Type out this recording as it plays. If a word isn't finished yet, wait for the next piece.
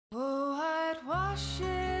wash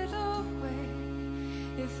it away.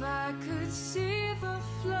 If I could see the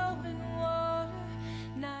flowing water,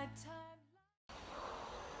 nighttime.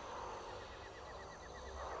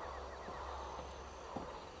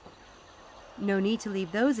 No need to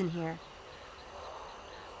leave those in here.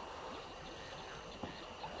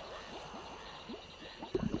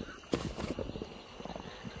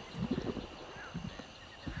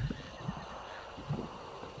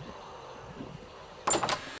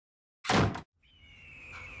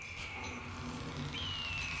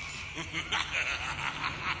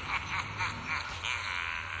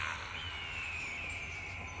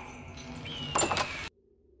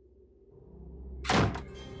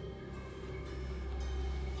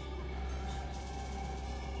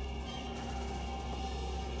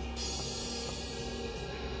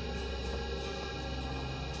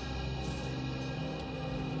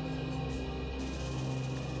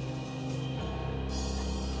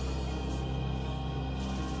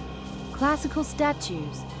 Classical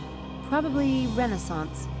statues. Probably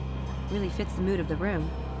Renaissance. Really fits the mood of the room.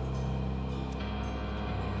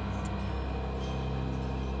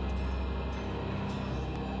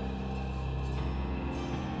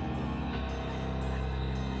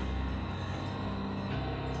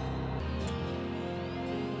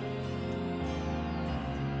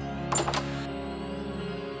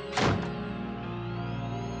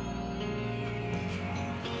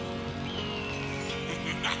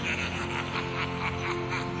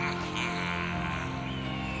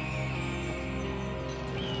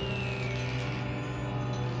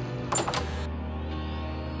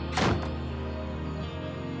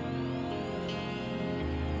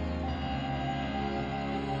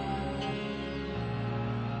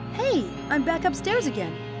 Hey, I'm back upstairs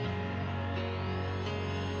again.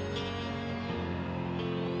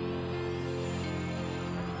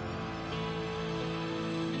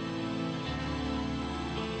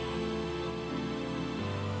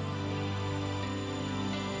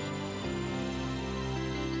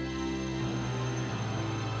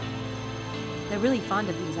 They're really fond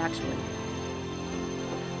of these, actually.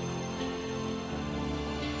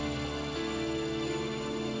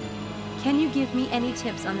 Can you give me any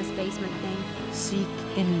tips on this basement thing? Seek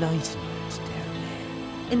enlightenment down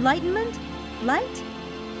there. Enlightenment? Light?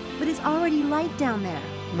 But it's already light down there.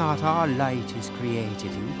 Not all light is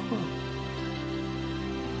created equal.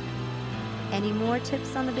 Any more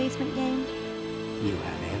tips on the basement game? You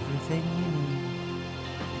have everything you need.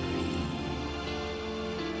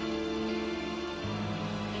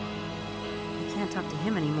 I can't talk to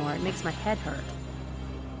him anymore. It makes my head hurt.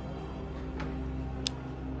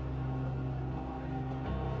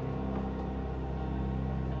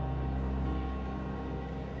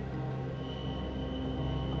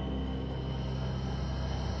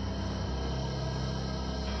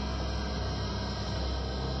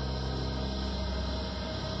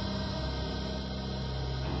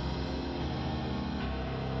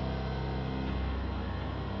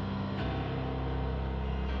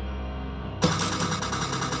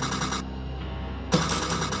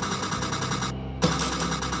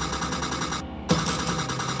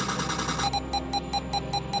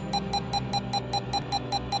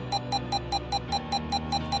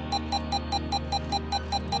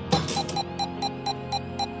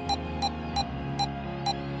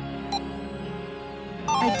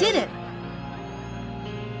 I did it!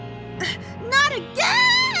 Not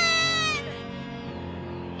again!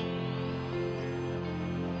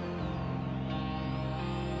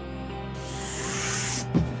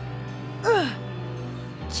 Ugh.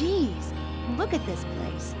 Jeez, look at this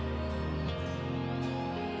place.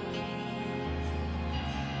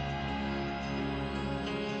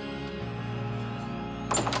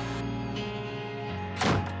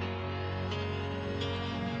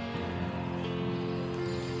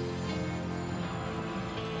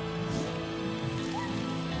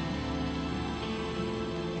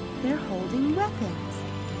 They're holding weapons.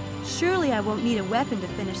 Surely I won't need a weapon to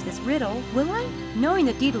finish this riddle, will I? Knowing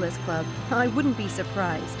the Daedalus Club, I wouldn't be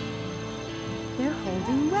surprised. They're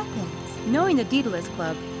holding weapons. Knowing the Daedalus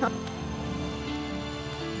Club,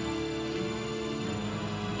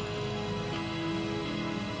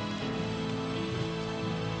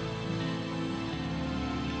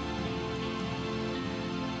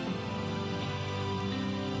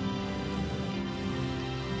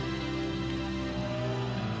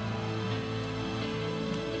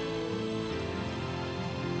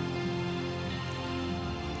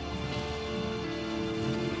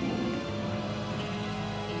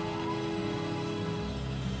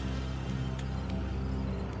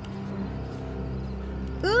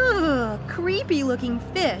 creepy looking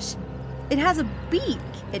fish. It has a beak.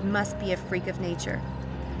 It must be a freak of nature.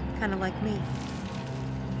 Kind of like me.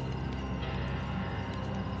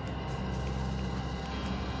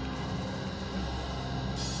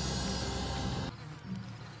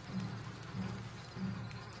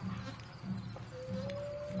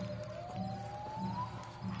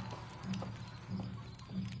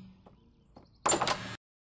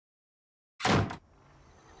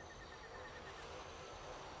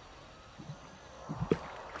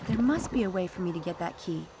 There must be a way for me to get that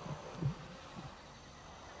key.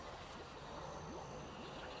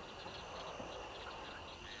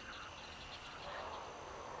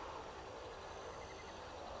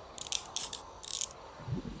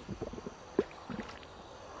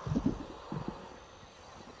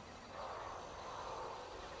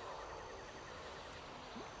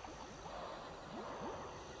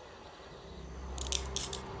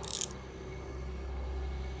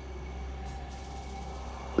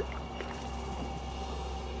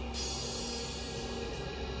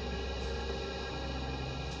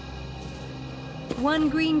 One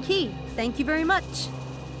green key. Thank you very much.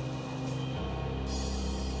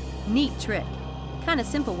 Neat trick. Kind of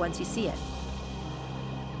simple once you see it.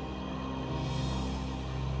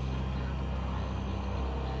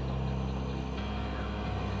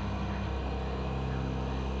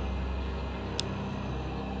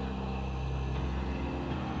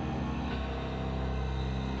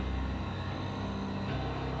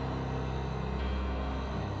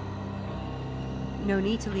 No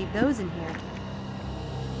need to leave those in here.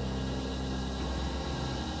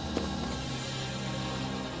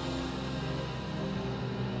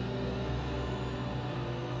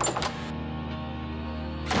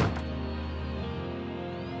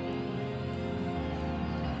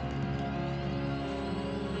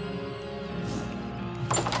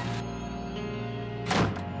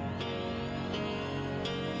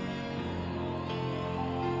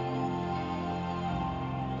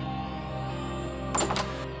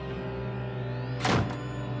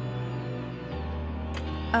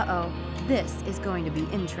 Uh-oh, this is going to be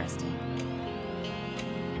interesting.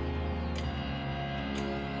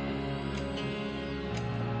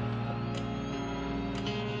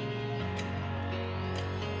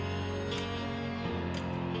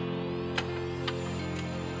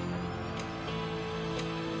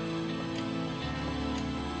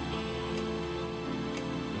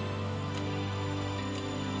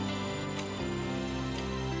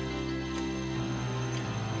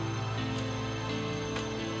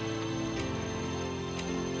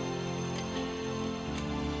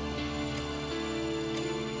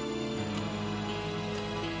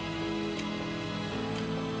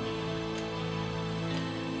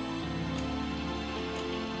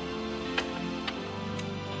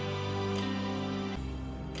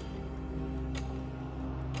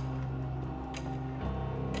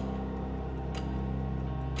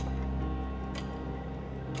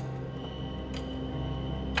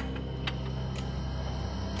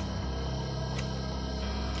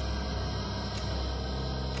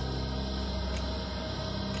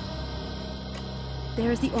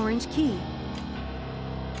 There's the orange key.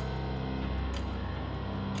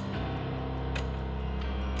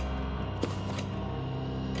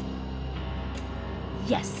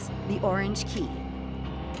 Yes, the orange key.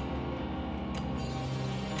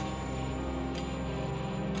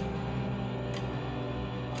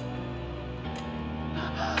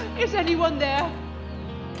 Is anyone there?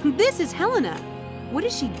 This is Helena. What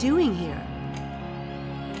is she doing here?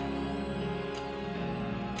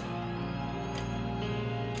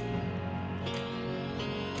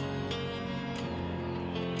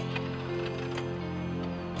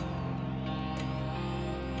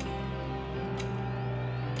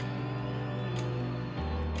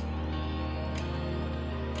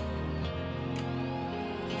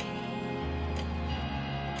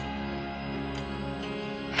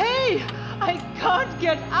 I can't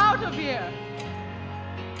get out of here!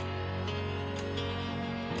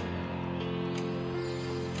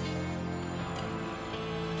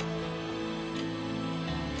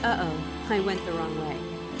 Uh-oh, I went the wrong way.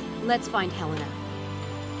 Let's find Helena.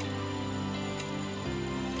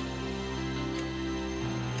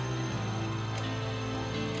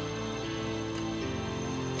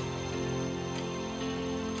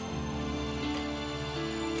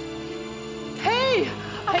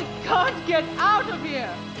 I can't get out of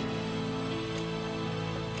here!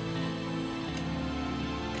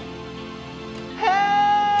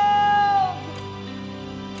 Help!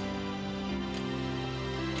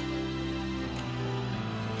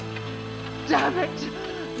 Damn it!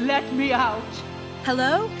 Let me out!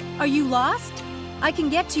 Hello? Are you lost? I can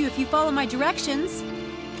get to you if you follow my directions.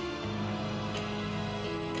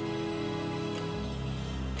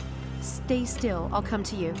 stay still. I'll come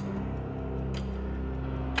to you.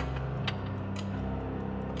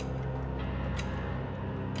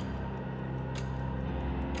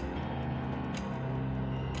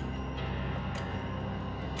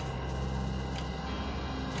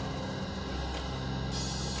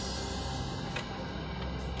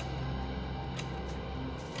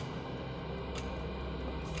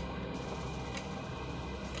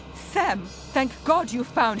 Sam, thank God you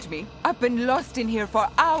found me. I've been lost in here for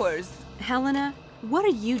hours. Helena, what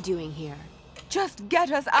are you doing here? Just get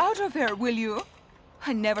us out of here, will you?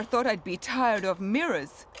 I never thought I'd be tired of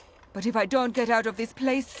mirrors. But if I don't get out of this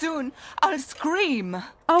place soon, I'll scream.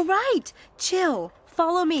 All right, chill.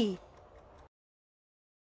 Follow me.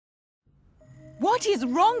 What is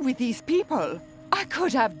wrong with these people? I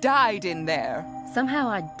could have died in there. Somehow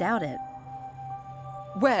I doubt it.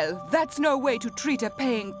 Well, that's no way to treat a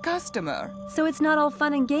paying customer. So it's not all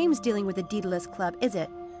fun and games dealing with the Daedalus Club, is it?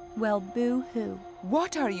 Well, boo-hoo.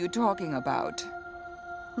 What are you talking about?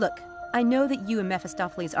 Look, I know that you and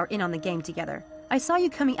Mephistopheles are in on the game together. I saw you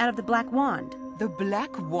coming out of the Black Wand. The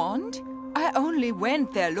Black Wand? I only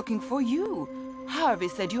went there looking for you. Harvey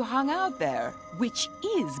said you hung out there. Which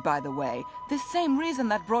is, by the way, the same reason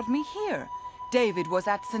that brought me here. David was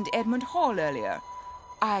at St. Edmund Hall earlier.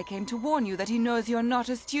 I came to warn you that he knows you're not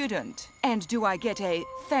a student. And do I get a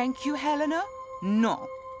thank you, Helena? No.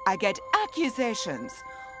 I get accusations.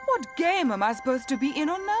 What game am I supposed to be in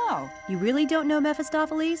on now? You really don't know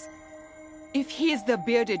Mephistopheles? If he's the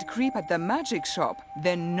bearded creep at the magic shop,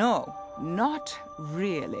 then no, not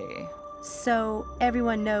really. So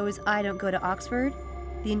everyone knows I don't go to Oxford?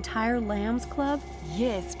 The entire Lambs Club?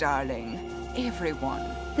 Yes, darling. Everyone.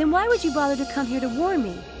 Then why would you bother to come here to warn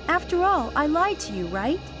me? After all, I lied to you,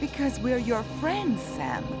 right? Because we're your friends,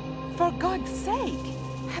 Sam. For God's sake.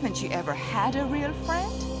 Haven't you ever had a real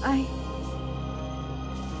friend?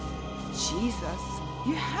 Jesus,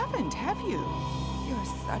 you haven't, have you? You're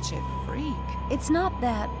such a freak. It's not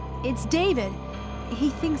that. It's David. He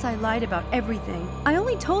thinks I lied about everything. I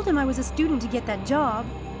only told him I was a student to get that job.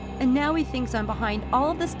 And now he thinks I'm behind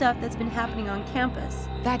all of the stuff that's been happening on campus.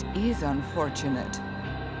 That is unfortunate.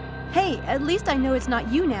 Hey, at least I know it's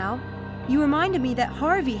not you now. You reminded me that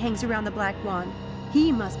Harvey hangs around the Black Wand.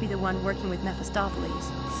 He must be the one working with Mephistopheles.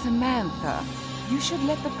 Samantha, you should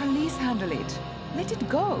let the police handle it. Let it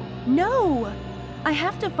go. No! I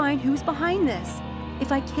have to find who's behind this.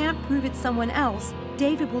 If I can't prove it's someone else,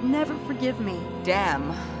 David will never forgive me.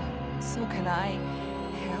 Damn. So can I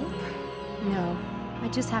help? No, I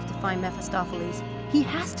just have to find Mephistopheles. He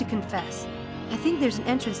has to confess. I think there's an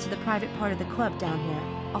entrance to the private part of the club down here.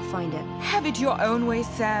 I'll find it. Have it your own way,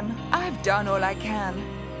 Sam. I've done all I can.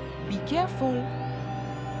 Be careful.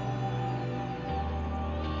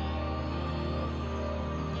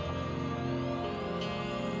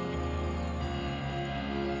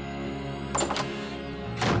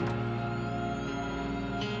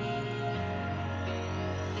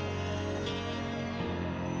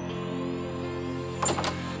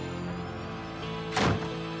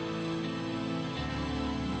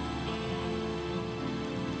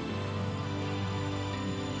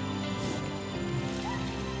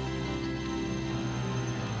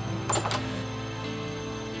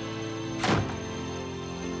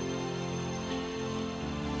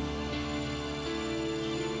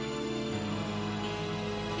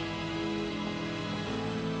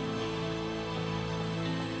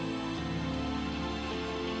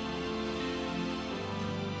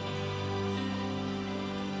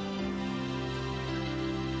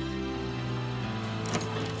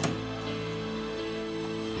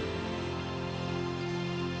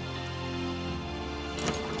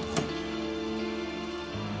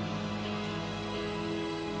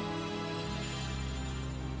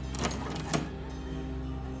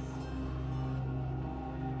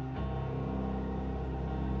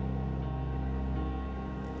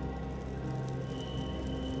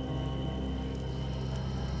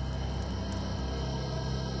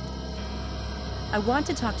 I want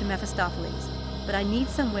to talk to Mephistopheles, but I need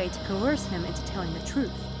some way to coerce him into telling the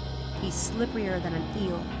truth. He's slipperier than an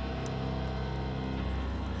eel.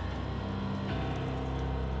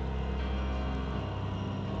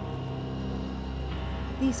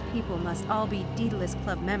 These people must all be Daedalus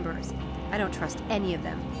Club members. I don't trust any of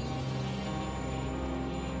them.